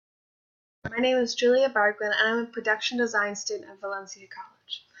My name is Julia Ibarguen, and I'm a production design student at Valencia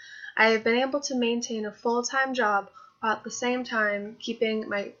College. I have been able to maintain a full-time job while at the same time keeping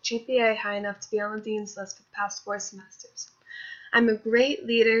my GPA high enough to be on the Dean's List for the past 4 semesters. I'm a great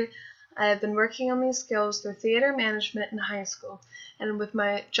leader. I have been working on these skills through theater management in high school and with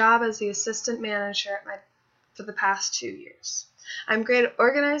my job as the assistant manager for the past 2 years. I'm great at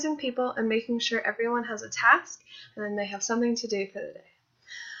organizing people and making sure everyone has a task and then they have something to do for the day.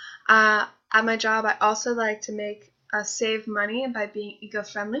 At my job, I also like to save money by being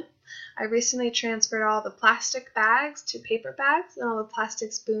eco-friendly. I recently transferred all the plastic bags to paper bags and all the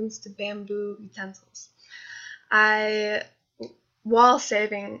plastic spoons to bamboo utensils. While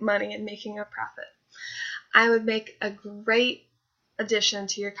saving money and making a profit. I would make a great addition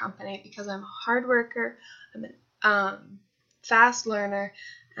to your company because I'm a hard worker, I'm a fast learner,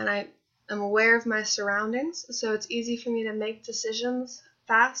 and I am aware of my surroundings, so it's easy for me to make decisions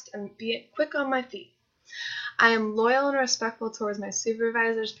fast and be quick on my feet. I am loyal and respectful towards my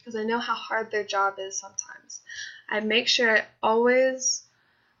supervisors because I know how hard their job is sometimes. I make sure I always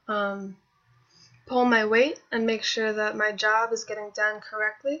pull my weight and make sure that my job is getting done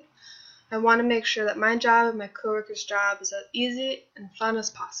correctly. I want to make sure that my job and my coworkers' job is as easy and fun as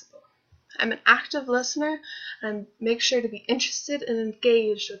possible. I'm an active listener and make sure to be interested and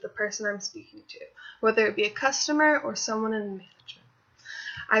engaged with the person I'm speaking to, whether it be a customer or someone in management.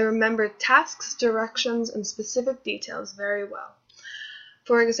 I remember tasks, directions, and specific details very well.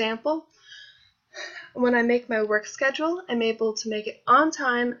 For example, when I make my work schedule, I'm able to make it on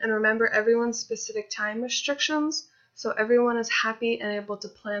time and remember everyone's specific time restrictions so everyone is happy and able to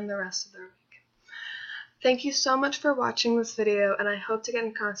plan the rest of their week. Thank you so much for watching this video, and I hope to get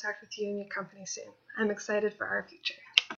in contact with you and your company soon. I'm excited for our future.